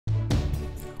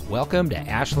Welcome to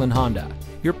Ashland Honda,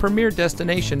 your premier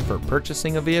destination for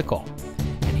purchasing a vehicle.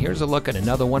 And here's a look at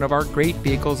another one of our great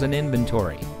vehicles in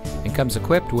inventory, and comes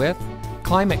equipped with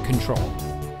climate control,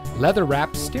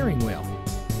 leather-wrapped steering wheel,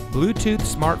 Bluetooth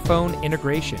smartphone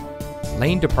integration,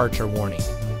 lane departure warning,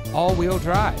 all-wheel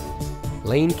drive,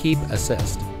 lane keep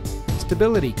assist,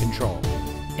 stability control,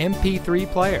 MP3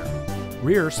 player,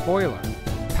 rear spoiler,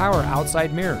 power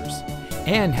outside mirrors,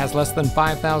 and has less than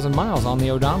 5,000 miles on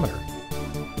the odometer.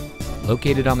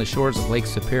 Located on the shores of Lake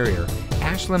Superior,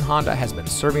 Ashland Honda has been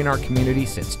serving our community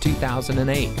since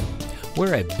 2008.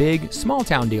 We're a big,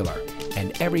 small-town dealer,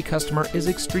 and every customer is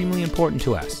extremely important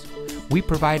to us. We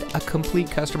provide a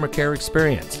complete customer care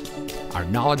experience. Our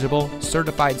knowledgeable,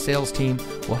 certified sales team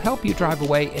will help you drive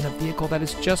away in a vehicle that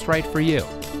is just right for you.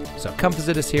 So come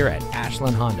visit us here at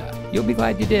Ashland Honda. You'll be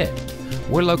glad you did.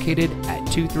 We're located at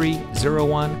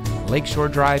 2301 Lakeshore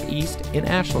Drive East in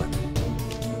Ashland.